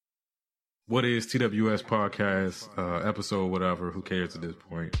What is TWS podcast, episode, whatever, who cares at this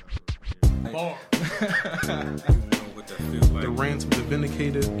point? Bar. The rants of the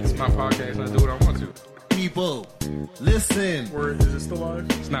vindicated. It's my podcast and I do what I want to. People, listen. Word, is it still live?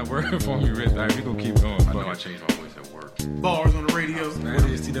 It's not working for me, Rich. We're going to keep going. I know I changed my voice at work. Bars on the radio.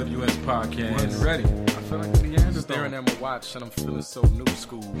 What is TWS podcast? Ready. I feel like the Neanderthal. Staring at my watch and I'm feeling so new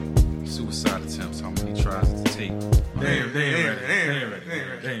school. Suicide attempts, how many tries to take? They ain't ready.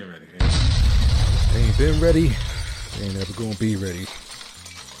 They ain't been ready. They ain't never gonna be ready.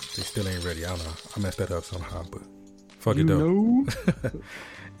 They still ain't ready. I don't know. I messed that up somehow, but fuck it though.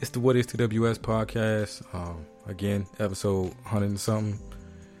 It's the What is TWS podcast. Again, episode 100 and something.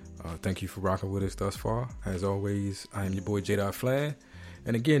 Thank you for rocking with us thus far. As always, I am your boy Flan.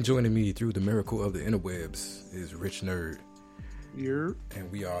 And again, joining me through the miracle of the interwebs is Rich Nerd. You're.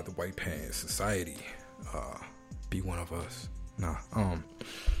 And we are the White Pants Society. Be one of us.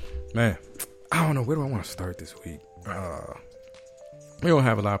 Man, I don't know. Where do I want to start this week? We don't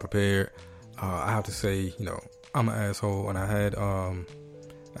have a lot prepared. I have to say, I'm an asshole, and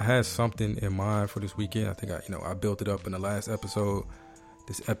I had something in mind for this weekend. I think I built it up in the last episode.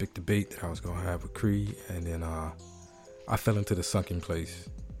 This epic debate that I was gonna have with Cree, and then I fell into the sunken place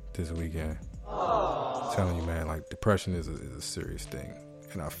this weekend. I'm telling you, man, like depression is a serious thing,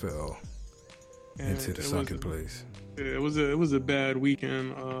 and I fell into the sunken place. It was a bad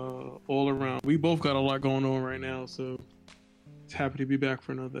weekend all around. We both got a lot going on right now, so it's happy to be back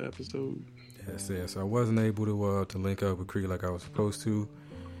for another episode. Yes. I wasn't able to link up with Cree like I was supposed to,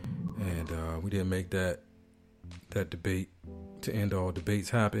 and we didn't make that debate to end all debates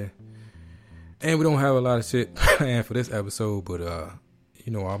happen. And we don't have a lot of shit planned for this episode, but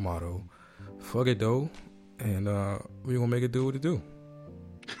our motto, fuck it though, and we gonna make it do what it do.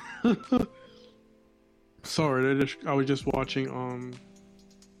 Sorry, I was just watching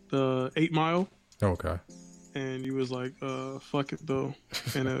the 8 Mile. Okay. And you was like, fuck it though.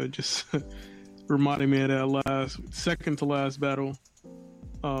 And it just reminded me of that second to last battle.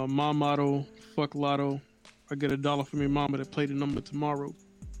 My motto, fuck lotto. I get $1 from your mama to play the number tomorrow.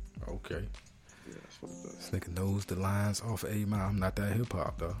 Okay. Yeah, that's what it does. This nigga knows the lines off of 8 Mile. I'm not that hip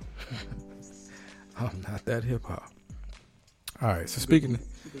hop though. I'm not that hip hop. All right. So speaking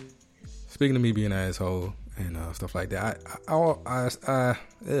of me being an asshole and stuff like that, I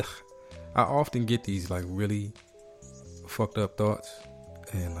often get these like really fucked up thoughts,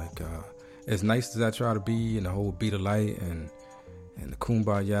 and like as nice as I try to be, and the whole beat of light and the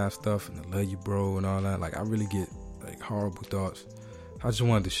kumbaya stuff and the love you bro and all that, like I really get like horrible thoughts. I just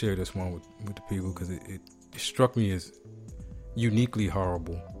wanted to share this one with the people because it struck me as uniquely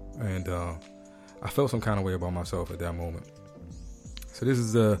horrible, and I felt some kind of way about myself at that moment. So this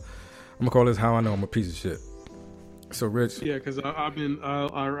is I'm gonna call this how I know I'm a piece of shit. So Rich, yeah, because I've been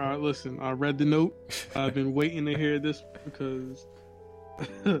listen. I read the note. I've been waiting to hear this because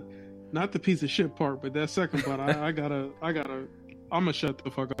not the piece of shit part, but that second part. I gotta. I'm gonna shut the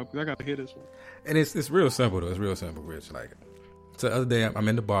fuck up because I gotta hear this one. And it's real simple though. It's real simple, Rich. Like, so the other day I'm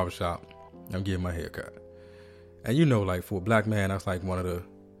in the barbershop. I'm getting my hair cut, and like for a black man, that's like one of the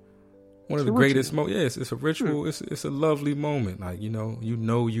greatest moments. Yes, it's a ritual. Yeah. It's a lovely moment. Like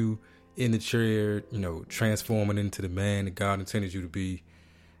you in the chair, transforming into the man that God intended you to be,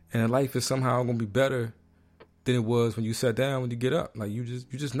 and life is somehow gonna be better than it was when you sat down. When you get up, like you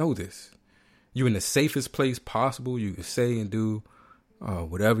just know this. You're in the safest place possible. You can say and do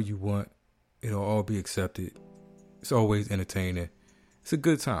whatever you want. It'll all be accepted. It's always entertaining. It's a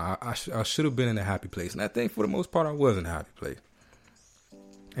good time. I should have been in a happy place, and I think for the most part I was in a happy place.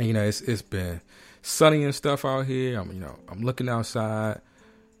 And it's been sunny and stuff out here. I'm looking outside.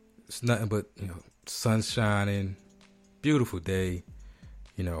 It's nothing but sun shining, beautiful day.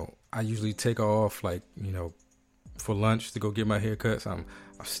 I usually take off for lunch to go get my hair cut. So I'm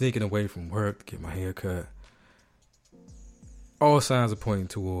sneaking away from work to get my hair cut. All signs are pointing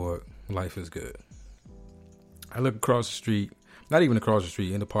toward life is good. I look across the street, not even across the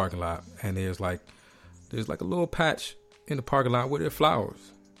street, in the parking lot, and there's like a little patch in the parking lot where there are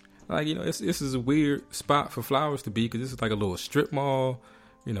flowers. Like this is a weird spot for flowers to be because this is like a little strip mall.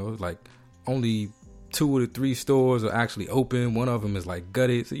 Like only 2 of the 3 stores are actually open. One of them is like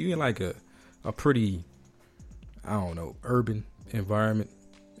gutted. So you're in like a pretty, I don't know, urban environment.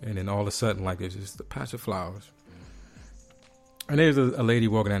 And then all of a sudden, like there's just a patch of flowers. And there's a lady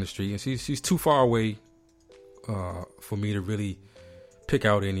walking down the street, and she's too far away for me to really pick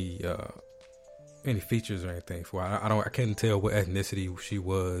out any features or anything for her. I couldn't tell what ethnicity she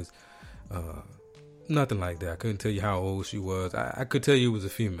was. Nothing like that. I couldn't tell you how old she was. I could tell you it was a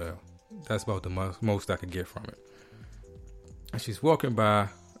female. That's about the most I could get from it. And she's walking by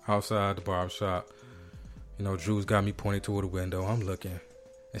outside the barbershop. You know, Drew's got me pointed toward the window. I'm looking,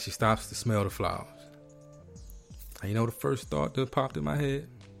 and she stops to smell the flowers. And you know the first thought that popped in my head?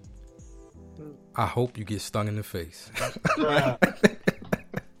 I hope you get stung in the face.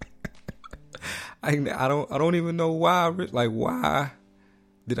 I don't even know why. Like, why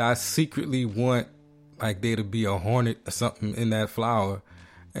did I secretly want like there to be a hornet or something in that flower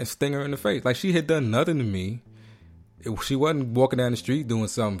and sting her in the face? Like, she had done nothing to me. She wasn't walking down the street doing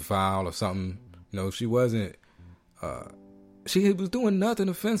something foul or something. You know, she wasn't. She was doing nothing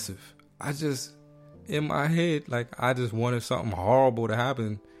offensive. I just, in my head, like, I just wanted something horrible to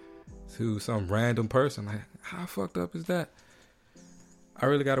happen to some random person. Like, how fucked up is that? I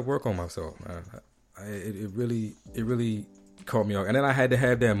really got to work on myself, man. It really caught me off. And then I had to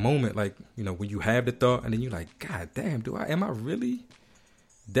have that moment, like, you know, when you have the thought and then you're like, God damn, am I really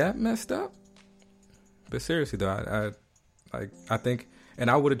that messed up? But seriously though, I think,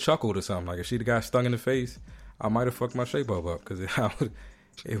 and I would have chuckled or something. Like, if she'd got stung in the face, I might have fucked my shape up because I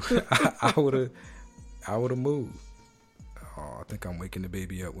would have moved. Oh, I think I'm waking the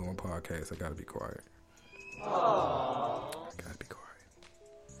baby up with my podcast. I gotta be quiet. Gotta be quiet.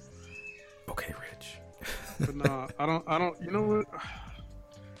 Okay, Rich. But nah, I don't. You know what?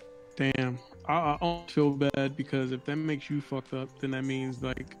 Damn, I don't feel bad because if that makes you fucked up, then that means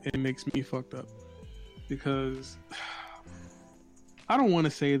like it makes me fucked up. Because I don't want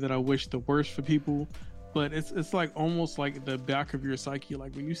to say that I wish the worst for people, but it's like almost like the back of your psyche.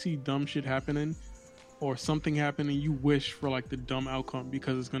 Like when you see dumb shit happening or something happening, you wish for like the dumb outcome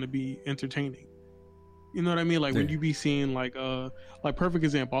because it's going to be entertaining. You know what I mean? Like when you be seeing like perfect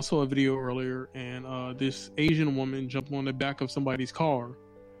example. I saw a video earlier and this Asian woman jumped on the back of somebody's car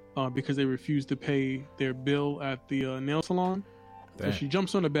because they refused to pay their bill at the nail salon. So she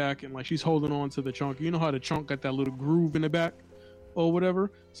jumps on the back and like she's holding on to the trunk. You know how the trunk got that little groove in the back or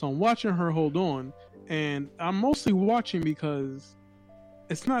whatever? So I'm watching her hold on, and I'm mostly watching because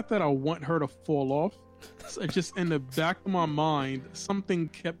it's not that I want her to fall off. It's just in the back of my mind, something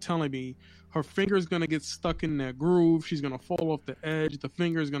kept telling me her finger's gonna get stuck in that groove. She's gonna fall off the edge. The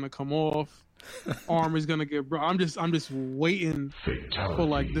finger's gonna come off. Arm is gonna get. I'm just waiting for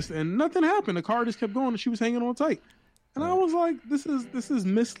like this, and nothing happened. The car just kept going, and she was hanging on tight. And I was like, "This is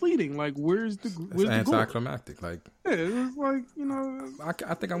misleading. Like, where's the anticlimactic? Like, yeah, it was like, you know."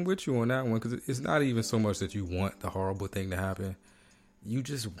 I think I'm with you on that one because it's not even so much that you want the horrible thing to happen. You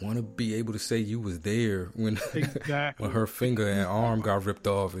just want to be able to say you was there when exactly. when her finger and arm got ripped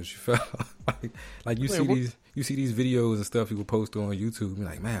off and she fell. like you see these videos and stuff people post on YouTube. You're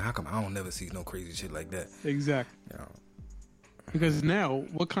like, man, how come I don't never see no crazy shit like that? Exactly. You know? Because now,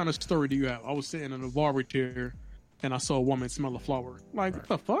 what kind of story do you have? I was sitting in a barber chair and I saw a woman smell a flower. Like, what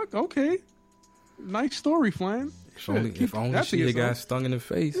the fuck? Okay. Nice story, Flan. If only she had got stung in the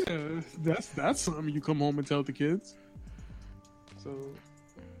face. Yeah, that's something you come home and tell the kids. So,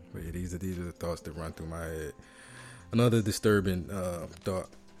 but yeah, these are the thoughts that run through my head. Another disturbing thought.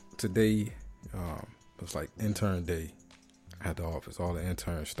 Today was like intern day at the office. All the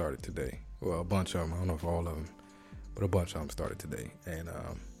interns started today. Well, a bunch of them. I don't know if all of them, but a bunch of them started today. And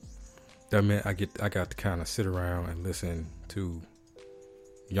that meant I got to kind of sit around and listen to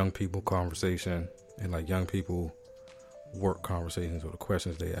young people conversation and like young people work conversations or the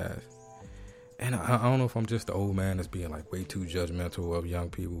questions they ask. And I don't know if I'm just the old man that's being like way too judgmental of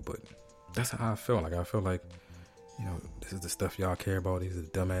young people, but that's how I felt. Like I felt like, you know, this is the stuff y'all care about. These are the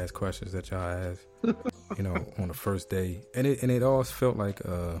dumbass questions that y'all ask, you know, on the first day. And it all felt like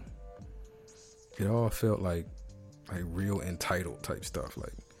real entitled type stuff.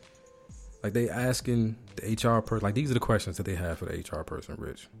 Like they asking the HR person, like these are the questions that they have for the HR person,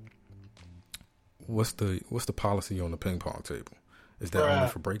 Rich. What's the policy on the ping pong table? Is that only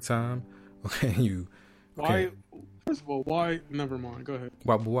for break time? Okay, why? First of all, why? Never mind. Go ahead.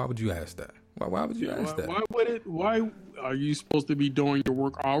 Why would you ask that? Why would you ask that? Why are you supposed to be doing your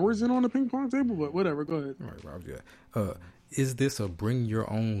work hours and on the ping pong table? But whatever. Go ahead. All right. Why would you ask? Is this a bring your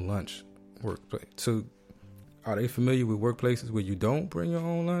own lunch workplace? So, are they familiar with workplaces where you don't bring your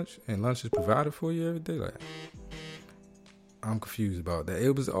own lunch and lunch is provided for you every day? Like, I'm confused about that.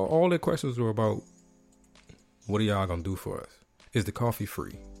 It was all their questions were about, what are y'all gonna do for us? Is the coffee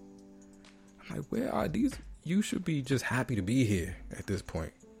free? I'm like, where are these? You should be just happy to be here at this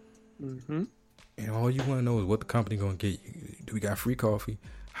point. Mm-hmm. And all you want to know is what the company gonna get you. Do we got free coffee?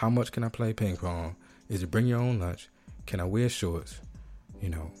 How much can I play ping pong? Is it bring your own lunch? Can I wear shorts? You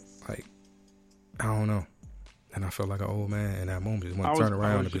know, like, I don't know. And I felt like an old man in that moment. Just want to turn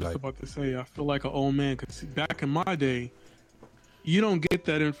around and be like, about to say, I feel like an old man because back in my day, you don't get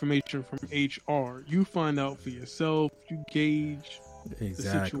that information from HR. You find out for yourself. You gauge the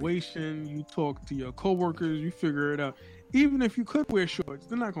situation. You talk to your coworkers. You figure it out. Even if you could wear shorts,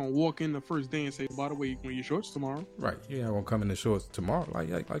 they're not gonna walk in the first day and say, "By the way, you can wear your shorts tomorrow." Right? You're not gonna come in the shorts tomorrow. Like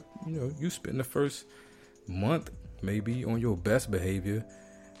you know, you spend the first month maybe on your best behavior,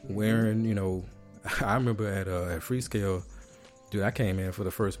 wearing. You know, I remember at Freescale, dude, I came in for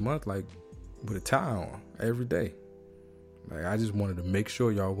the first month like with a tie on every day. Like I just wanted to make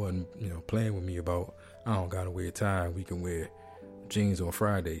sure y'all wasn't playing with me about I don't gotta wear a tie. We can wear jeans on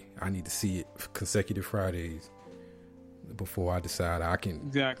Friday. I need to see it consecutive Fridays before I decide I can.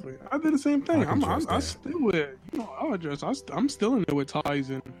 Exactly. I did the same thing. I still wear, I'm still in there with ties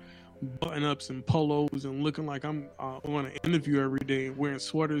and button ups and polos and looking like I'm on an interview every day and wearing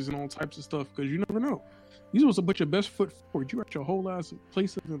sweaters and all types of stuff because you never know. You're supposed to put your best foot forward. You're at your whole ass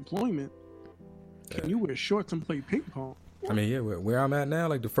place of employment. Can you wear shorts and play ping pong? I mean, yeah, where I'm at now,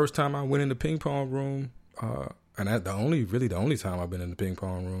 like the first time I went in the ping pong room, and that's the only time I've been in the ping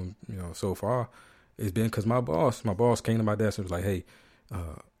pong room, so far, it's been because my boss came to my desk and was like, "Hey,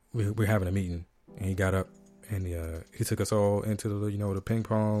 we're having a meeting," and he got up and he took us all into the ping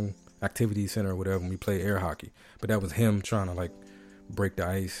pong activity center or whatever, and we played air hockey. But that was him trying to like break the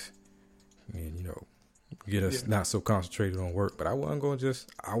ice and get us not so concentrated on work. But I wasn't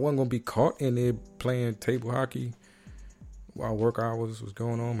gonna be caught in there playing table hockey while work hours was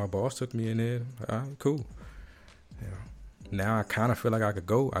going on. My boss took me in there. All right, cool. Now I kind of feel like I could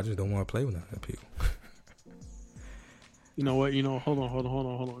go. I just don't want to play with other people. You know what? Hold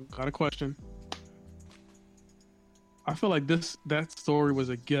on. Got a question. I feel like that story was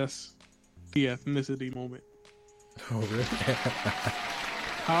a guess the ethnicity moment. Oh, really?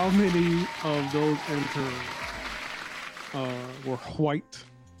 How many of those interns were white?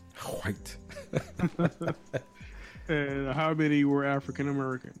 White. And how many were African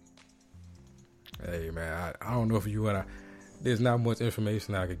American? Hey man, I don't know if you want to. There's not much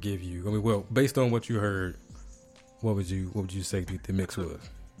information I could give you. I mean, well, based on what you heard, what would you say the mix was?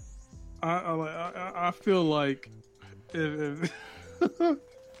 I feel like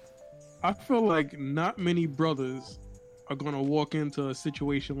I feel like not many brothers are gonna walk into a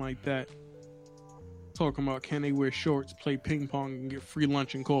situation like that talking about can they wear shorts, play ping pong, and get free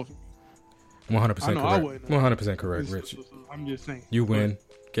lunch and coffee. 100% correct. 100% correct, Rich. I'm just saying. You win.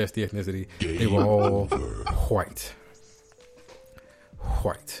 Guess the ethnicity. They were all white.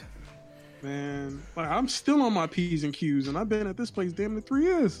 White. Man, like I'm still on my P's and Q's, and I've been at this place damn near 3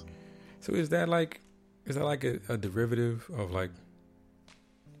 years. So is that like a derivative of like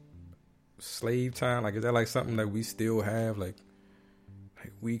slave time? Like is that like something that we still have? Like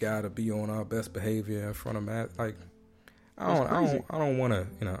we gotta be on our best behavior in front of Matt. Like I don't want to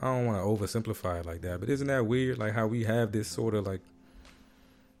oversimplify it like that. But isn't that weird? Like how we have this sort of like,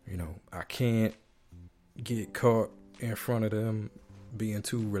 I can't get caught in front of them being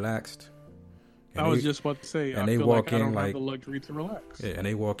too relaxed. And I was just about to say, and I they feel walk like I in don't like have the luxury to relax. Yeah, and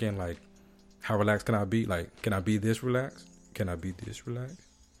they walk in like, how relaxed can I be? Like, can I be this relaxed? Can I be this relaxed?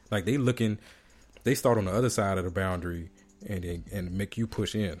 Like they start on the other side of the boundary and make you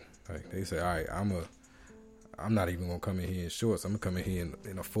push in. Like they say, all right, I'm not even gonna come in here in shorts. I'm gonna come in here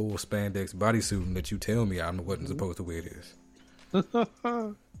in a full spandex bodysuit and let you tell me I wasn't supposed to wear this.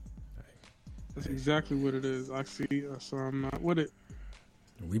 That's exactly what it is. I see. So I'm not with it.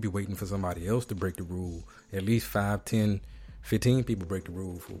 We be waiting for somebody else to break the rule. At least 5, 10, 15 people break the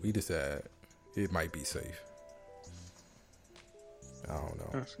rule before we decide it might be safe. I don't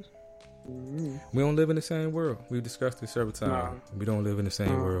know. We don't live in the same world. We've discussed this several times. Nah. We don't live in the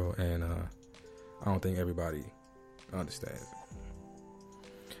same world, and I don't think everybody understands.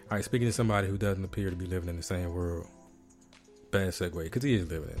 All right, speaking to somebody who doesn't appear to be living in the same world, bad segue, because he is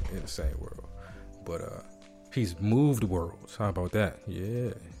living in the same world, but he's moved worlds. How about that?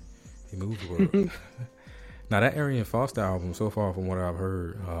 Yeah, he moved worlds. Now that Arian Foster album, so far from what I've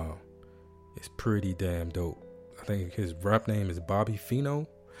heard, is pretty damn dope. I think his rap name is Bobby Feeno.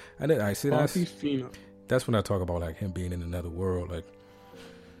 I see Bobby Feeno. That's when I talk about like him being in another world. Like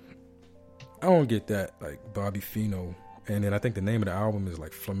I don't get that, like Bobby Feeno. And then I think the name of the album is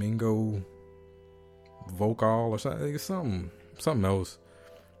like Flamingo Vocal or something. It's something else,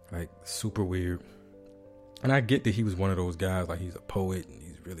 like super weird. And I get that he was one of those guys, like he's a poet and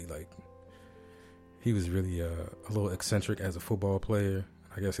he's really like, he was really a little eccentric as a football player.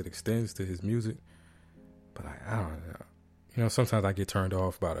 I guess it extends to his music. But I don't know. Sometimes I get turned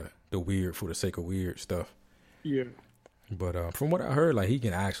off by the weird for the sake of weird stuff. Yeah. But from what I heard, like he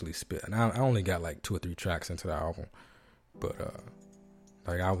can actually spit. And I only got like 2 or 3 tracks into the album. But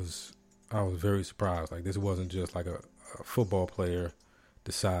like I was very surprised. Like this wasn't just like a football player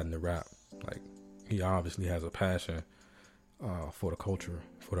deciding to rap. Like he obviously has a passion for the culture,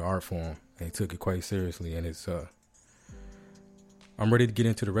 for the art form, and he took it quite seriously. And it's I'm ready to get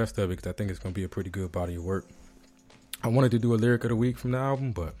into the rest of it because I think it's going to be a pretty good body of work. I wanted to do a lyric of the week from the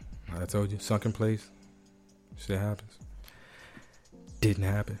album, but I told you, sunken place, shit happens. Didn't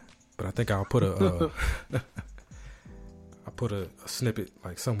happen, but I think I'll put a a snippet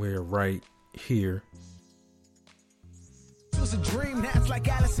like somewhere right here. It was a dream, now it's like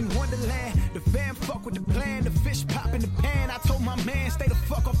Alice in Wonderland. The fam fuck with the plan, the fish pop in the pan. I told my man, stay the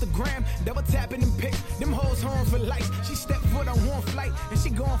fuck off the gram. Double tapping them pics, them hoes home for life. She stepped foot on one flight, and she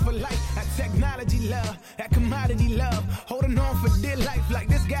going for life. That technology love, that commodity love. Holding on for dear life, like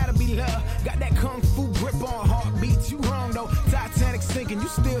this gotta be love. Got that kung fu grip on heartbeats, you wrong though. Titanic sinking, you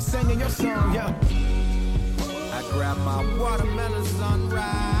still singing your song, yo. I grab my watermelon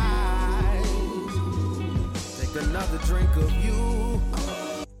sunrise. Another drink of you.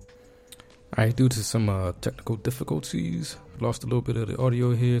 Alright, due to some technical difficulties, lost a little bit of the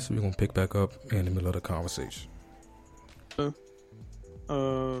audio here, so we're gonna pick back up in the middle of the conversation.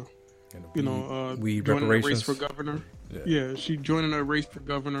 Weed joining a race for governor. Yeah, she joining a race for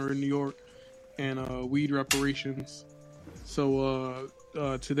governor in New York, and weed reparations. So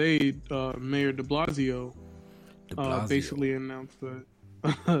today, Mayor de Blasio basically announced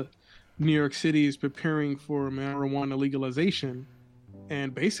that New York City is preparing for marijuana legalization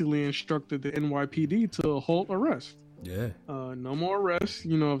and basically instructed the NYPD to halt arrests. Yeah. No more arrests.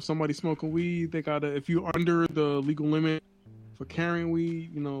 You know, if somebody's smoking weed, they gotta, if you're under the legal limit for carrying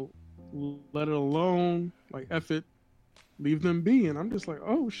weed, you know, let it alone. Like, F it. Leave them be. And I'm just like,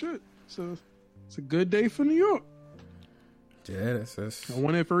 oh shit. So it's a good day for New York. Yeah, that's... I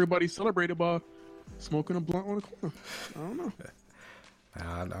wonder if everybody celebrated by smoking a blunt on the corner. I don't know.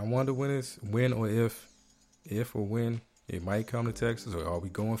 I wonder when or if or when it might come to Texas, or are we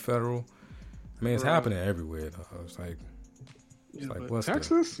going federal? I mean, it's happening everywhere. Though. It's like what's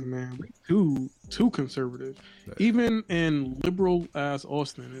Texas, man, we too conservative. Yeah. Even in liberal ass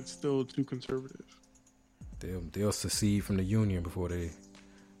Austin, it's still too conservative. They'll secede from the union before they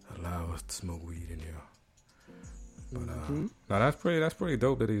allow us to smoke weed in here. But no, that's pretty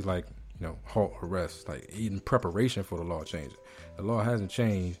dope that he's like, you know, halt arrests, like in preparation for the law changing. The law hasn't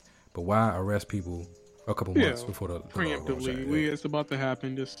changed, but why arrest people a couple months before the preemptively? It's about to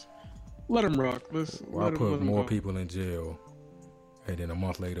happen. Just let them rock. Why put more people in jail, and then a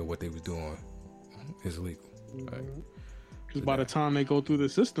month later, what they was doing is legal? Because by the time they go through the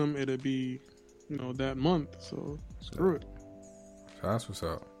system, it'll be, you know, that month. So screw it. So that's what's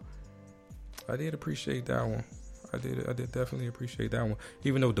up. I did appreciate that one. I did definitely appreciate that one.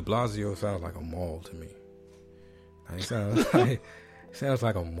 Even though de Blasio sounds like a mall to me. It sounds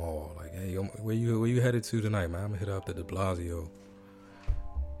like a mall. Like, hey, where you headed to tonight, man? I'm gonna hit up the de Blasio.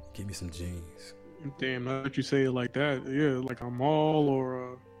 Give me some jeans. Damn, now that you say it like that, yeah, like a mall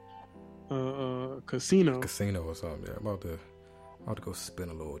or a casino. Casino or something. Yeah, I'm about to go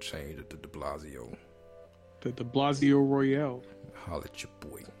spend a little change at the de Blasio. The de Blasio Royale. Holla at your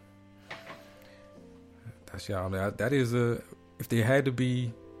boy. That's y'all. I mean, that is if there had to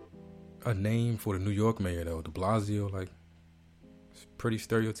be a name for the New York mayor, though, de Blasio, like, it's pretty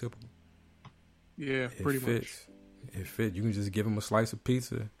stereotypical. Yeah, pretty much. It fits. You can just give him a slice of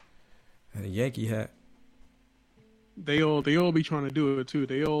pizza and a Yankee hat. They all be trying to do it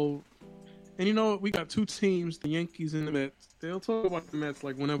too. And you know, we got two teams, the Yankees and the Mets. They'll talk about the Mets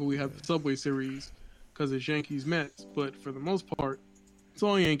like whenever we have the Subway Series because it's Yankees Mets, but for the most part, it's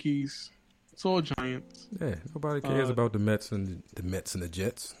all Yankees. It's all Giants. Yeah, nobody cares about the Mets and the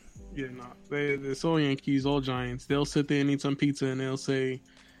Jets. Yeah, no. It's all Yankees, all Giants. They'll sit there and eat some pizza and they'll say,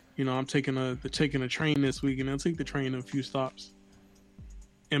 you know, they're taking a train this week, and they'll take the train a few stops.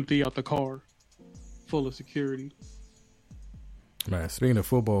 Empty out the car, full of security. Man, speaking of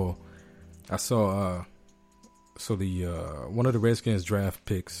football, I saw one of the Redskins draft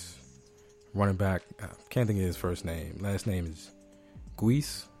picks, running back, I can't think of his first name. Last name is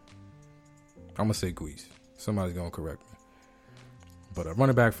Guice. I'm gonna say Guice. Somebody's gonna correct me. But a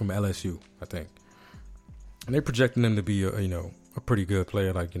running back from LSU, I think. And they're projecting him to be a pretty good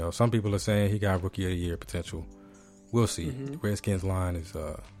player. Like, you know, some people are saying he got Rookie of the Year potential. We'll see. The Redskins line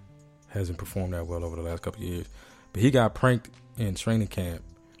hasn't performed that well over the last couple of years. But he got pranked in training camp.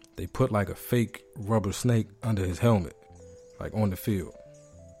 They put like a fake rubber snake under his helmet, like on the field.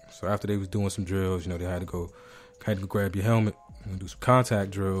 So after they was doing some drills, you know, they had to go grab your helmet and do some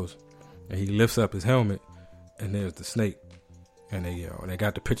contact drills. And he lifts up his helmet, and there's the snake. And they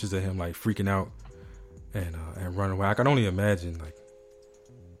got the pictures of him like freaking out and running away. I can only imagine like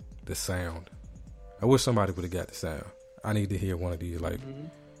the sound. I wish somebody would have got the sound. I need to hear one of these like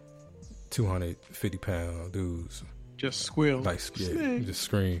 250-pound dudes Just squeal. Like, yeah, just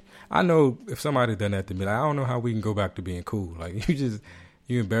scream. I know if somebody done that to me, like, I don't know how we can go back to being cool. Like, you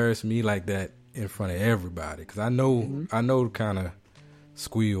embarrass me like that in front of everybody. Because I know the kind of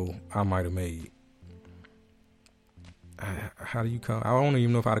squeal I might have made. How do you come? I don't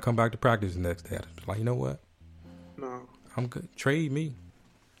even know how to come back to practice the next day. I just like, you know what? No. I'm good. Trade me.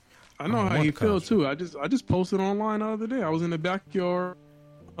 I know how you feel too. I just posted online the other day. I was in the backyard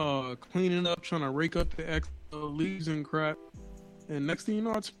cleaning up, trying to rake up the extra leaves and crap. And next thing you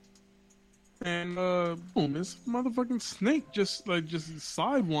know, boom, this motherfucking snake just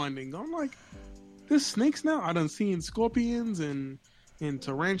sidewinding. I'm like, there's snakes now? I done seen scorpions and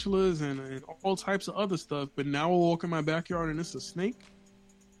tarantulas and all types of other stuff, but now we'll walk in my backyard and it's a snake.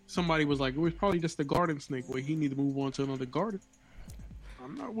 Somebody was like, it was probably just a garden snake. Well, he need to move on to another garden.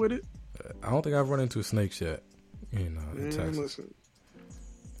 I'm not with it. I don't think I've run into snakes yet. In Texas. Listen.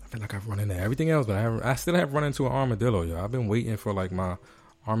 I feel like I've run into everything else, but I still have run into an armadillo, yo. I've been waiting for like my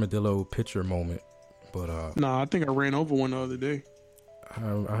armadillo picture moment, but Nah, I think I ran over one the other day.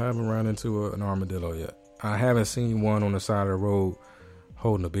 I haven't run into an armadillo yet. I haven't seen one on the side of the road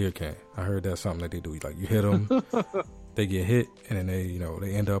holding a beer can. I heard that's something that they do. Like, you hit them, they get hit, and then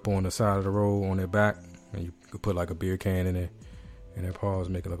they end up on the side of the road on their back, and you could put like a beer can in there, and their paws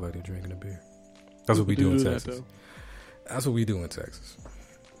make it look like they're drinking a beer. That's what we do in Texas. That's what we do in Texas.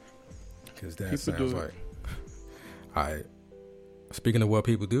 Because that sounds like... All right. Speaking of what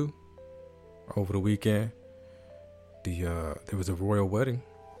people do, over the weekend, there was a royal wedding.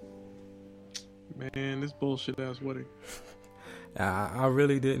 Man, this bullshit ass wedding. I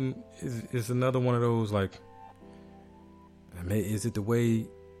really didn't. It's another one of those, like, I mean, is it the way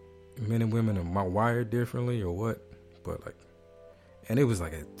men and women are wired differently or what? But like, and it was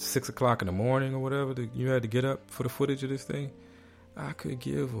like at 6 o'clock in the morning or whatever that you had to get up for the footage of this thing. I could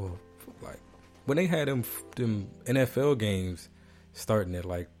give a, like, when they had them NFL games starting at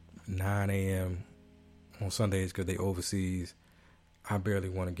like 9 a.m. on Sundays because they overseas, I barely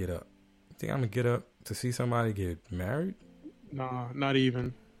want to get up. Think I'm gonna get up to see somebody get married? Nah, not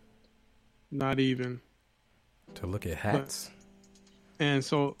even. Not even. To look at hats? And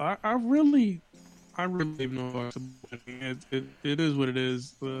so I really don't know about the wedding. It is what it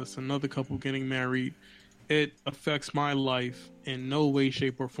is. It's another couple getting married. It affects my life in no way,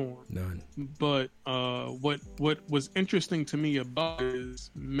 shape, or form. None. But what was interesting to me about it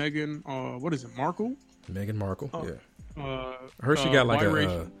is Meghan, what is it, Markle? Meghan Markle, yeah. I heard she got like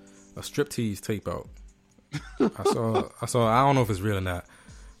a striptease tape out. I saw. I don't know if it's real or not.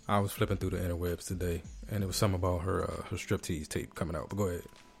 I was flipping through the interwebs today, and it was something about her striptease tape coming out. But go ahead.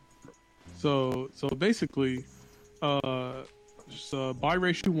 So basically, she's a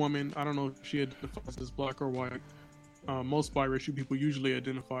biracial woman. I don't know if she identifies as black or white. Most biracial people usually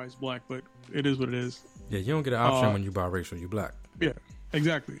identify as black, but it is what it is. Yeah, you don't get an option when you're biracial. You're black. Yeah,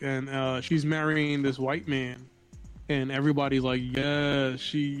 exactly. And she's marrying this white man. And everybody's like, yeah,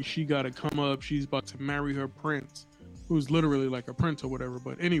 she got to come up. She's about to marry her prince, who's literally like a prince or whatever.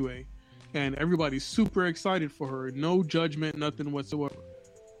 But anyway, and everybody's super excited for her. No judgment, nothing whatsoever.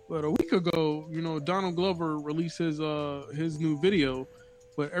 But a week ago, Donald Glover released his new video,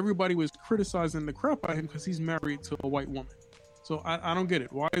 but everybody was criticizing the crap out of him because he's married to a white woman. So I don't get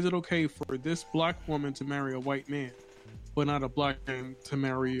it. Why is it okay for this black woman to marry a white man, but not a black man to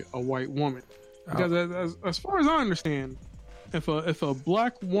marry a white woman? Because as far as I understand, if a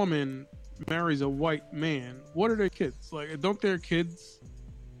black woman marries a white man, what are their kids? Like, don't their kids,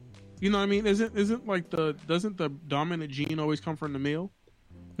 you know what I mean? Isn't like doesn't the dominant gene always come from the male?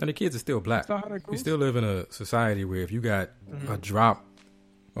 And the kids are still black. You still live in a society where if you got a drop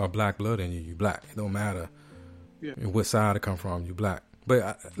of black blood in you, you black. It don't matter what side it come from, you black.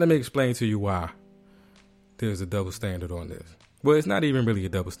 But let me explain to you why there's a double standard on this. Well, it's not even really a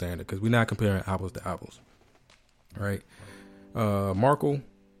double standard because we're not comparing apples to apples, right? Markle,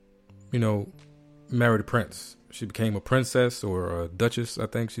 married a prince. She became a princess or a duchess. I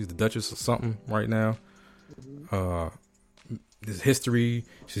think she's the duchess of something right now. There's history.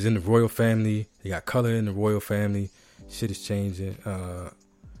 She's in the royal family. They got color in the royal family. Shit is changing. Let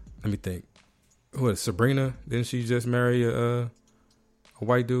me think. Who is Sabrina? Didn't she just marry a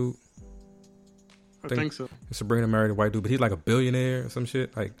white dude? I think so. Sabrina married a white dude, but he's like a billionaire or some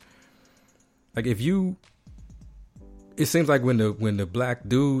shit. Like if you, it seems like when the black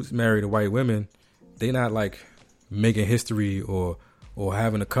dudes marry the white women, they not like making history or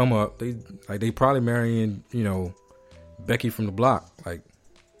having to come up. They probably marrying Becky from the block, like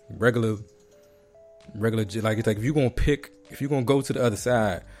regular. Like it's like if you're gonna go to the other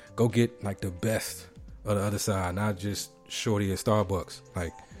side, go get like the best of the other side, not just shorty at Starbucks.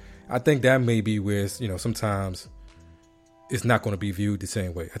 Like I think that may be where it's, sometimes it's not going to be viewed the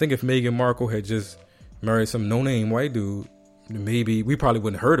same way. I think if Meghan Markle had just married some no-name white dude, maybe we probably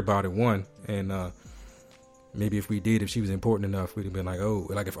wouldn't have heard about it, one. And maybe if we did, if she was important enough, we'd have been like, oh,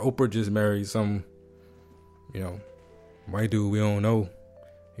 like if Oprah just married some, you know, white dude we don't know,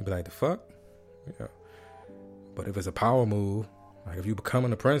 he'd be like, the fuck? Yeah. But if it's a power move, like if you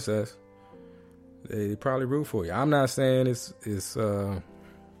becoming a princess, they probably root for you. I'm not saying it's I don't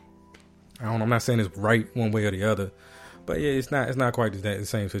know, I'm not saying it's right one way or the other, but yeah, it's not quite the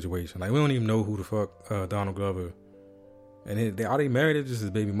same situation. Like we don't even know who the fuck Donald Glover, and are they married? It's just his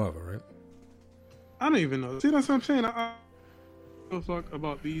baby mother, right? I don't even know. See, that's what I'm saying. I don't give a fuck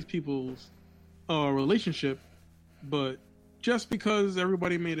about these people's relationship, but just because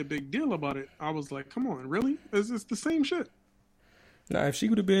everybody made a big deal about it, I was like, come on, really? It's the same shit. Now, if she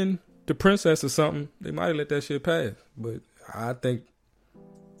would have been the princess or something, they might have let that shit pass. But I think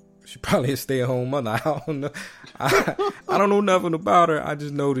she probably a stay-at-home mother. I don't know. I don't know nothing about her. I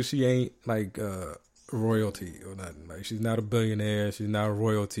just know that she ain't like royalty or nothing. Like she's not a billionaire. She's not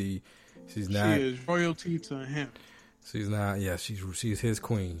royalty. She's not. She is royalty to him. She's not. Yeah, she's his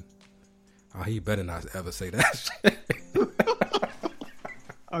queen. Oh, he better not ever say that shit.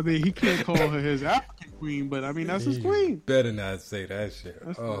 I mean, he can't call her his African queen, but I mean, that's his queen. Better not say that shit.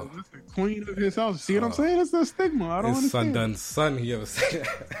 That's the queen of his house. See what I'm saying? That's the stigma. I don't understand. Son done son, he ever say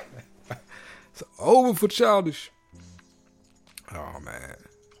that. It's over for Childish. Oh, man.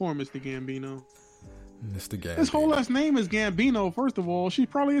 Poor Mr. Gambino. Mr. Gambino. His whole last name is Gambino, first of all. She's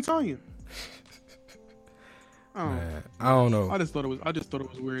probably Italian. Man, I don't know. I just thought it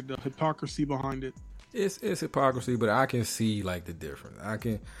was weird, the hypocrisy behind it. It's hypocrisy, but I can see like the difference.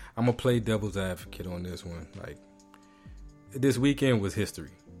 I'm gonna play devil's advocate on this one. Like this weekend was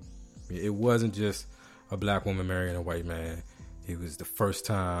history. It wasn't just a black woman marrying a white man. It was the first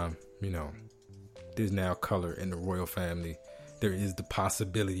time, you know, there's now color in the royal family. There is the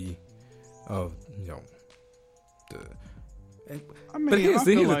possibility of, you know, but here's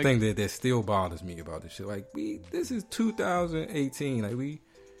the thing that still bothers me about this shit. Like this is 2018. Like we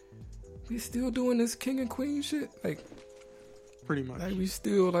still doing this king and queen shit. Like pretty much. Like we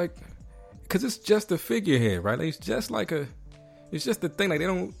still like, cause it's just a figurehead, right? Like, it's just the thing. Like they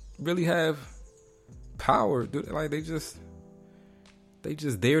don't really have power. Like they just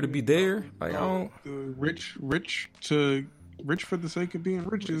there to be there. Like I don't. Rich for the sake of being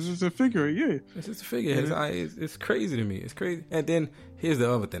rich. It's just a figure, yeah. It's just a figure. It's crazy to me. It's crazy. And then here's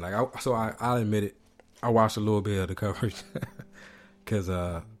the other thing. Like, I'll admit it. I watched a little bit of the coverage because,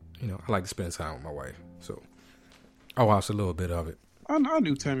 you know, I like to spend time with my wife. So I watched a little bit of it. I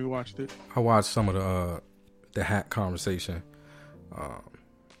knew Tammy watched it. I watched some of the hat conversation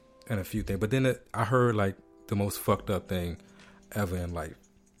and a few things. But then I heard like the most fucked up thing ever in life.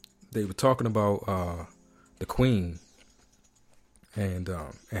 They were talking about the Queen. And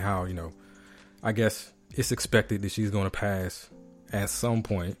how, you know, I guess it's expected that she's going to pass at some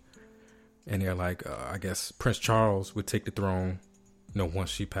point. And they're like, I guess Prince Charles would take the throne, you know, once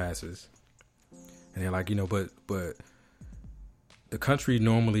she passes. And they're like, you know, but the country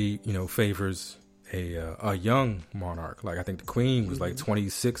normally, you know, favors a young monarch. Like I think the Queen was like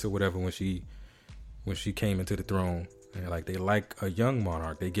 26 or whatever when she came into the throne. And like they like a young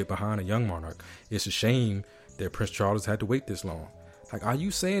monarch. They get behind a young monarch. It's a shame that Prince Charles had to wait this long. Like, are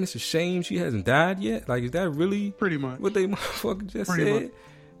you saying it's a shame she hasn't died yet? Like, is that really pretty much what they motherfucker just pretty said? Much.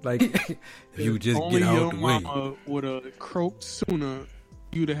 Like, if you would just only get out your the way. Mama would have croaked sooner,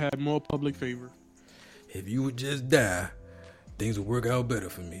 you'd have had more public favor. If you would just die, things would work out better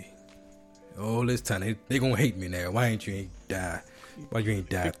for me. All this time, they gonna hate me now. Why ain't you die? Why you ain't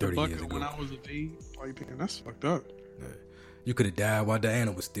died 30 years ago? When I was a baby, like, damn, that's fucked up. You could have died while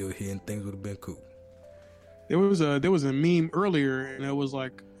Diana was still here, and things would have been cool. There was a meme earlier, and it was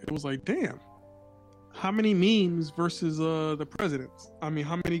like, damn, how many memes versus the presidents? I mean,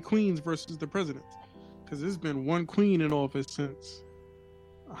 how many queens versus the presidents? Because there's been one queen in office since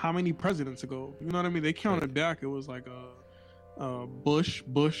how many presidents ago? You know what I mean? They counted back. It was like Bush,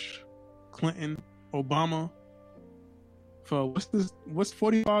 Clinton, Obama. For what's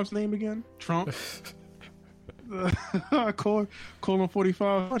 45's name again? Trump. I call him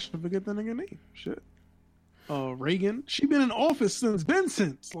 45. I should forget that nigga name. Shit. Reagan. She been in office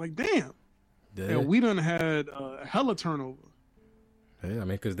since. Like, damn. Yeah. And we done had hella turnover. Yeah, I mean,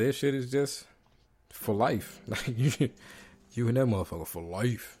 because their shit is just for life. Like, you and that motherfucker for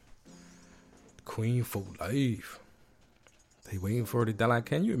life. Queen for life. They waiting for her to die. Like,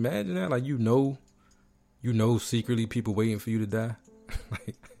 can you imagine that? Like, you know secretly people waiting for you to die.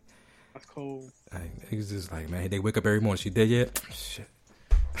 Like, that's cold. Like, it's just like, man, they wake up every morning. She dead yet? Shit.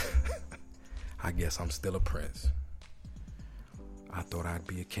 I guess I'm still a prince. I thought I'd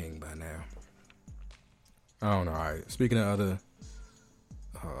be a king by now. I don't know. All right. Speaking of other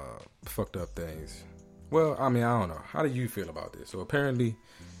fucked up things. Well, I mean, I don't know. How do you feel about this? So apparently,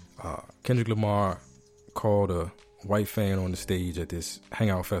 Kendrick Lamar called a white fan on the stage at this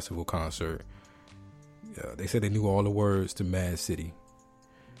Hangout Festival concert. They said they knew all the words to Mad City.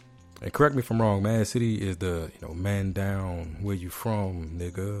 And correct me if I'm wrong, Mad City is the, man down, where you from,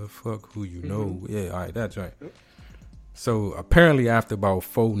 nigga, fuck who you know. Yeah, all right, that joint. So apparently after about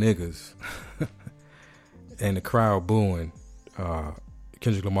 4 niggas and the crowd booing,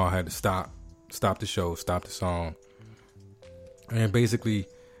 Kendrick Lamar had to stop the show, stop the song. And basically,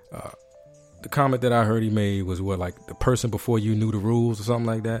 the comment that I heard he made was like the person before you knew the rules or something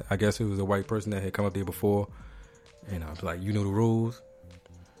like that. I guess it was a white person that had come up there before. And I was like, you knew the rules?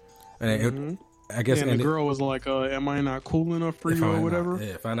 And I guess, and the girl was like, "Am I not cool enough for you, or whatever?"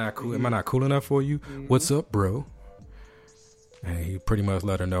 If I'm not cool, am I not cool enough for you? What's up, bro? And he pretty much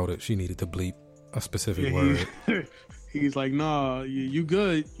let her know that she needed to bleep a specific word. He's like, "Nah, you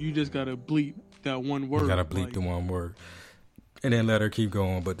good? You just gotta bleep that one word. You gotta bleep the one word." And then let her keep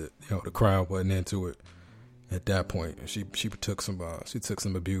going, but the crowd wasn't into it at that point. And she took some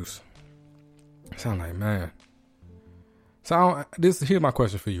abuse. Sound like, man. So here's my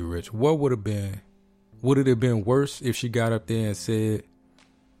question for you, Rich. What would it have been worse if she got up there and said,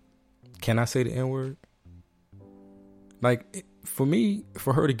 "Can I say the N-word?" Like, for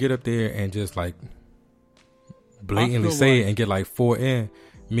her to get up there and just like blatantly say it and get like 4 in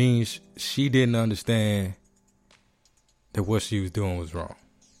means she didn't understand that what she was doing was wrong.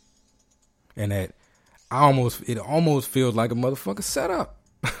 And that it almost feels like a motherfucker setup.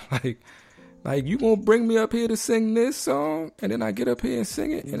 Like, you gonna bring me up here to sing this song, and then I get up here and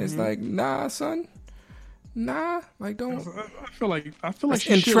sing it, and it's like, nah, son, nah, like, don't. I feel like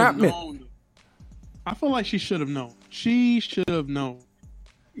she entrapment. I feel like she should have known. She should have known.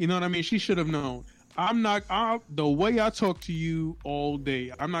 You know what I mean? She should have known. The way I talk to you all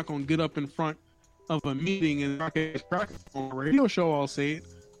day, I'm not gonna get up in front of a meeting and on a radio show. I'll say it.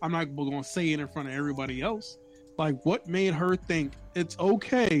 I'm not gonna say it in front of everybody else. Like, what made her think it's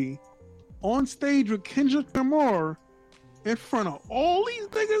okay on stage with Kendrick Lamar in front of all these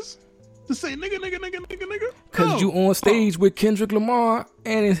niggas to say nigga? Because you on stage with Kendrick Lamar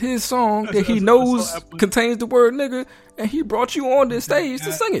and it's his song that he knows contains the word nigga, and he brought you on the stage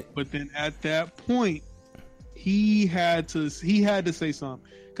to sing it. But then at that point, he had to say something.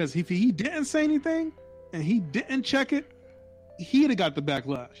 Because if he didn't say anything and he didn't check it, he'd have got the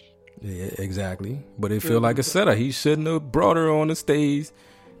backlash. Yeah, exactly. But it feel like a setup. He shouldn't have brought her on the stage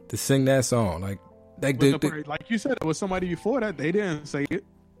to sing that song. Like you said, it was somebody before that. They didn't say it.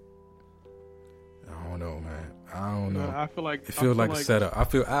 I don't know, man. I don't know. I feel like it feels like a setup.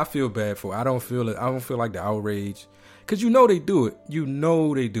 I feel bad for it. I don't feel like the outrage, because they do it. You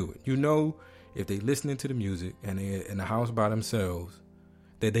know, if they listening to the music and they're in the house by themselves,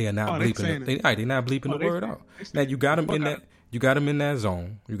 that they are not bleeping. They're not bleeping the word out. Now you got them in that. You got them in that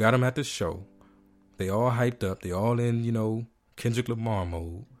zone. You got them at the show. They all hyped up. They all in Kendrick Lamar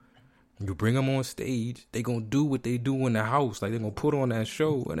mode. You bring them on stage, they gonna do what they do in the house. Like, they gonna put on that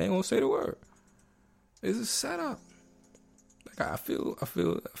show and they gonna say the word. It's a setup. Like, I feel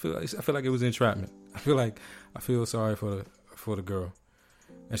like it was entrapment. I feel sorry for the girl,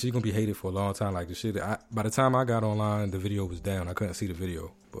 and she's gonna be hated for a long time. Like, the shit. By the time I got online, the video was down. I couldn't see the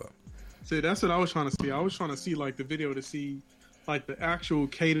video, but see, that's what I was trying to see. I was trying to see like the video to see like the actual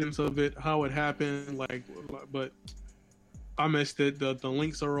cadence of it, how it happened. But I missed it. The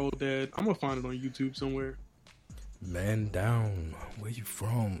links are all dead. I'm gonna find it on YouTube somewhere. Man down, where you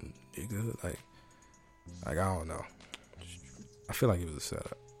from, nigga? Like I don't know. I feel like it was a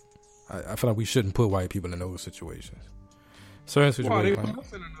setup. I feel like we shouldn't put white people in those situations. Certain situations.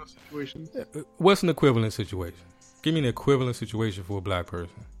 What's an equivalent situation? Give me an equivalent situation for a black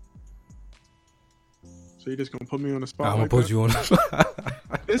person. So you're just gonna put me on the spot? I'm gonna put you on the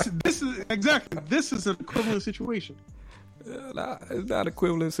spot. This is exactly. This is an equivalent situation. It's not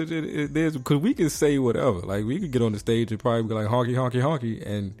equivalent situation. Because we can say whatever. Like, we could get on the stage and probably be like honky honky honky,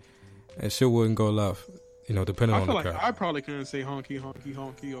 and shit wouldn't go left. Depending on the crowd. I probably couldn't say honky honky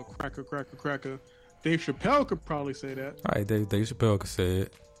honky or cracker cracker cracker. Dave Chappelle could probably say that. All right, Dave Chappelle could say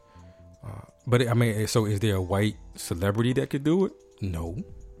it. But I mean, so is there a white celebrity that could do it? No.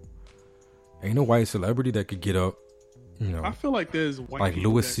 Ain't no white celebrity that could get up. I feel like there's white. Like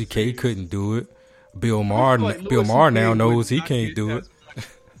Louis C.K. couldn't do it. Bill Maher now knows he can't do it.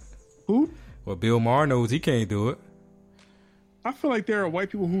 Who? Well, Bill Maher knows he can't do it. I feel like there are white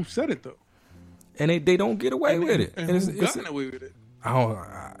people who said it though, and they don't get away with it. And who've gotten away with it.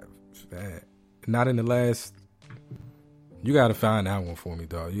 Not in the last You got to find that one for me,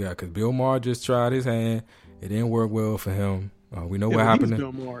 dog. You got, because Bill Maher just tried his hand. It didn't work well for him. We know what happened.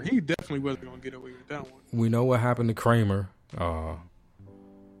 Bill Maher. He definitely wasn't gonna get away with that one. We know what happened to Kramer. I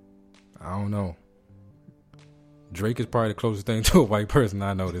don't know. Drake is probably the closest thing to a white person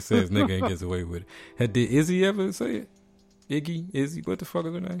I know that says nigga and gets away with it. Did Izzy ever say it? Izzy, what the fuck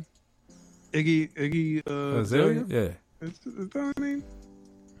is her name? Iggy Azalea? Yeah. Is that her name?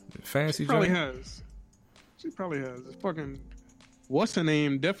 Fancy She probably Drake? has. She probably has. It's fucking, what's her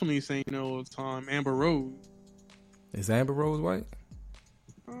name? Definitely saying all the time. Amber Rose. Is Amber Rose white?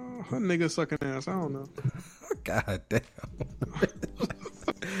 Her nigga sucking ass. I don't know. God damn.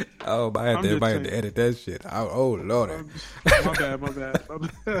 Oh, I had to edit that shit out. Oh, Lord. My bad.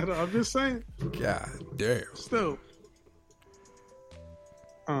 I'm just saying. God damn. Still.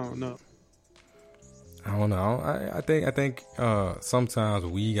 I don't know. I think sometimes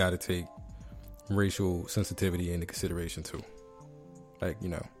we got to take racial sensitivity into consideration too. Like, you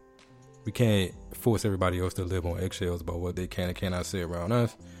know, we can't force everybody else to live on eggshells about what they can and cannot say around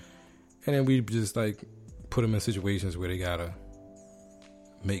us. And then we just like put them in situations where they gotta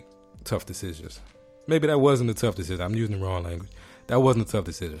make tough decisions. Maybe that wasn't a tough decision. I'm using the wrong language. That wasn't a tough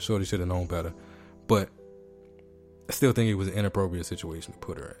decision. Shorty should have known better. But I still think it was an inappropriate situation to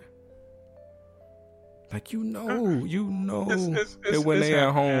put her in. Like, you know that when they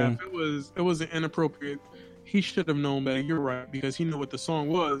at home. It was an inappropriate. He should have known better. You're right, because he knew what the song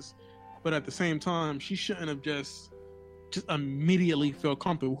was. But at the same time, she shouldn't have just immediately felt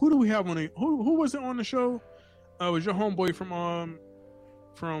comfortable. Who do we have on it? Who was it on the show? It was your homeboy from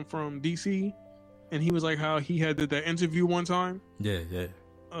DC, and he was like how he did that interview one time. Yeah.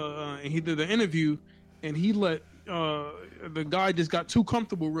 And he did the interview, and he let the guy just got too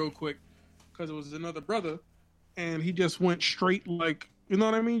comfortable real quick because it was another brother, and he just went straight, like, you know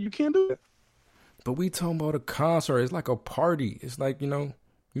what I mean? You can't do that. But we talking about a concert. It's like a party. It's like, you know,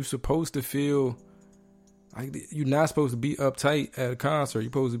 you're supposed to feel like you're not supposed to be uptight at a concert. You're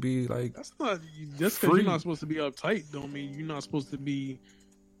supposed to be like, that's not just because you're not supposed to be uptight don't mean you're not supposed to be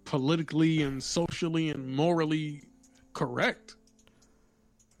politically and socially and morally correct.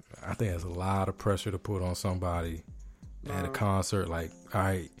 I think there's a lot of pressure to put on somebody at a concert. Like, all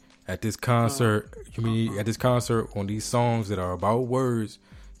right, at this concert, at this concert on these songs that are about words,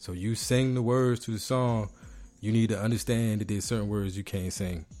 so you sing the words to the song, you need to understand that there's certain words you can't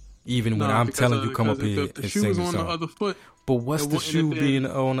sing. Even when I'm telling you come up here and sing the song. The other foot, but what's the shoe being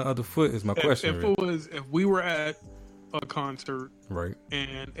on the other foot is my question. If we were at a concert, right,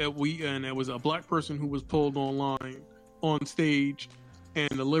 and it was a black person who was pulled on stage, and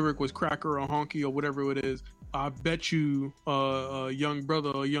the lyric was cracker or honky or whatever it is, I bet you a young brother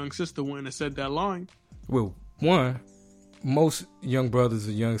or young sister wouldn't have said that line. Well, most young brothers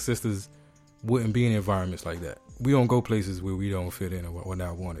or young sisters wouldn't be in environments like that. We don't go places where we don't fit in or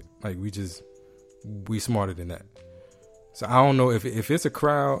not wanted. Like, we smarter than that. So I don't know if it's a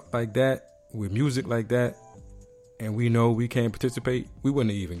crowd like that with music like that, and we know we can't participate, we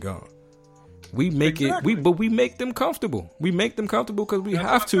wouldn't have even gone. We make but we make them comfortable. We make them comfortable because we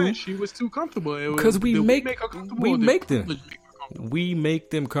have to. She was too comfortable. Because we make her comfortable. We make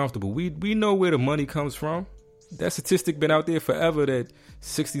them comfortable. We know where the money comes from. That statistic been out there forever that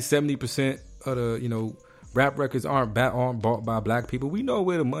 60-70% of the, you know, rap records aren't bought by black people. We know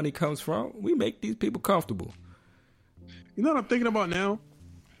where the money comes from. We make these people comfortable. You know what I'm thinking about now?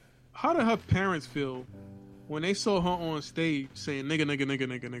 How did her parents feel when they saw her on stage saying nigga, nigga, nigga,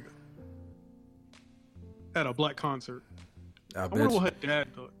 nigga, nigga at a black concert? I wonder what her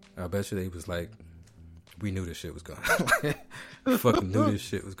dad thought. I bet you they was like, we knew this shit was going to happen. Fucking knew this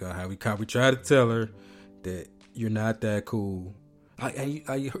shit was going to happen. We tried to tell her that you're not that cool.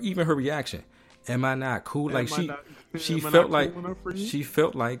 Even her reaction. Am I not cool? Like she felt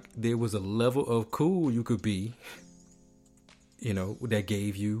like there was a level of cool you could be, you know, that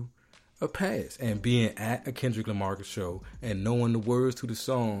gave you a pass. And being at a Kendrick Lamar show and knowing the words to the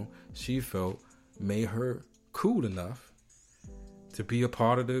song, she felt made her cool enough to be a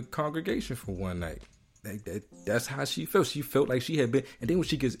part of the congregation for one night. That's how she felt. She felt like she had been. And then when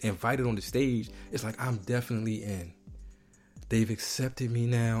she gets invited on the stage, it's like, I'm definitely in. They've accepted me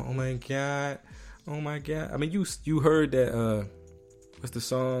now. Oh my God. I mean, you heard that, what's the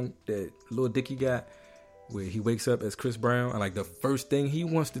song that Lil Dicky got where he wakes up as Chris Brown and like the first thing he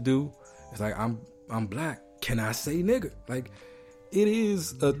wants to do is like, I'm black. Can I say nigga? Like, it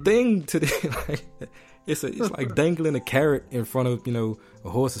is a thing today. Like, it's like dangling a carrot in front of, you know, a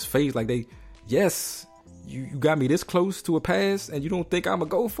horse's face. Like you got me this close to a pass and you don't think I'm gonna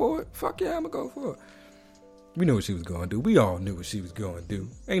go for it? Fuck yeah, I'm gonna go for it. We knew what she was going to do. We all knew what she was going to do.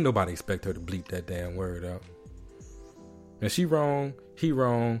 Ain't nobody expect her to bleep that damn word out. And she wrong, he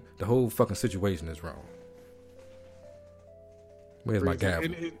wrong, the whole fucking situation is wrong. Where's my gavel?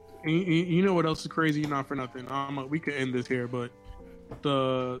 You know what else is crazy? Not for nothing. We could end this here, but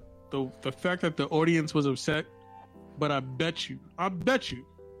the fact that the audience was upset, but I bet you,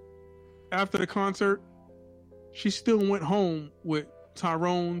 after the concert, she still went home with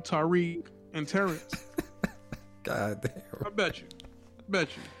Tyrone, Tariq, and Terrence. God damn. I bet you.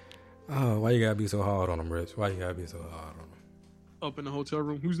 Oh, why you gotta be so hard on them, Rich? Why you gotta be so hard on them? Up in the hotel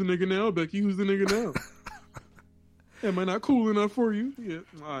room. Who's the nigga now, Becky? Who's the nigga now? Am I not cool enough for you? Yeah.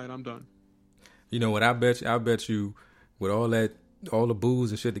 All right, I'm done. You know what? I bet you, with all the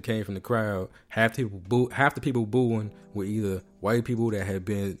boos and shit that came from the crowd, half the people booing were either white people that had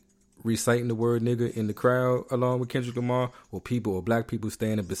been reciting the word nigga in the crowd along with Kendrick Lamar, or black people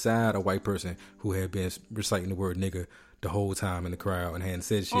standing beside a white person who had been reciting the word nigga the whole time in the crowd and hadn't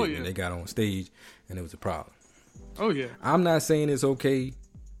said shit, and they got on stage and it was a problem. Oh yeah. I'm not saying it's okay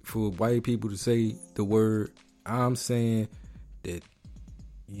for white people to say the word. I'm saying that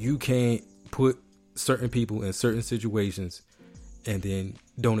you can't put certain people in certain situations and then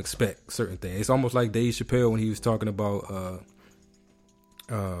don't expect certain things. It's almost like Dave Chappelle when he was talking about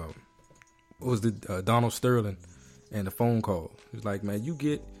what was the Donald Sterling and the phone call. It's like, man, you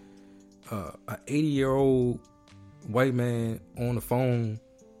get an 80-year-old white man on the phone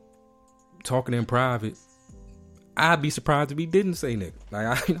talking in private. I'd be surprised if he didn't say nigga.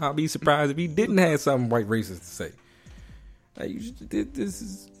 Like, I'd be surprised if he didn't have something white racist to say. Like, this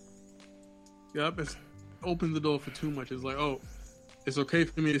is... Yep, it opens the door for too much. It's like, oh, it's okay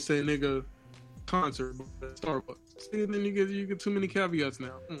for me to say nigga concert at Starbucks. See, and then you get too many caveats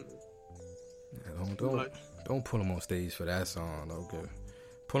now. Yeah, don't pull him on stage for that song, okay?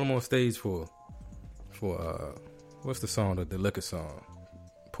 Pull him on stage for what's the song, the liquor song?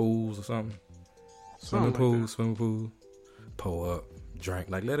 Pools or something? Swimming pool, pull up,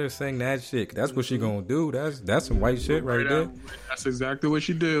 drink. Like, let her sing that shit. That's what she gonna do. That's some white shit right there. That's exactly what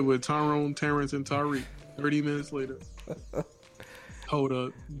she did with Tyrone, Terrence, and Tariq. 30 minutes later. Hold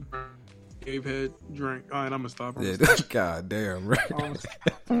up. Gave head, drank. All right, I'm gonna stop. God damn, right.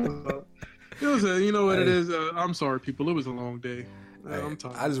 You know what it is? I'm sorry, people. It was a long day. I'm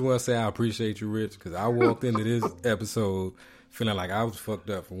tired. I just want to say I appreciate you, Rich, because I walked into this episode feeling like I was fucked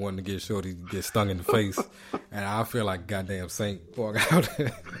up for wanting to get Shorty to get stung in the face, and I feel like goddamn saint walk out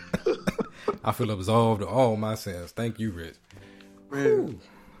there. I feel absolved of all my sins. Thank you, Rich. Man.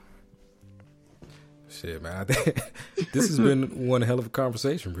 Shit, man. This has been one hell of a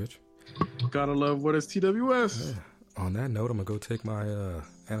conversation, Rich. Gotta love what is TWS. Yeah. On that note, I'm gonna go take my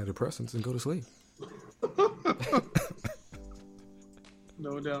antidepressants and go to sleep.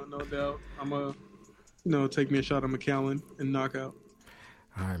 No doubt. I'm gonna take me a shot of Macallan and knock out.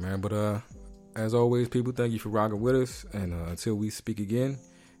 All right, man. But as always, people, thank you for rocking with us. And until we speak again,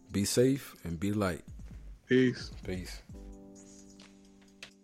 be safe and be light. Peace. Peace.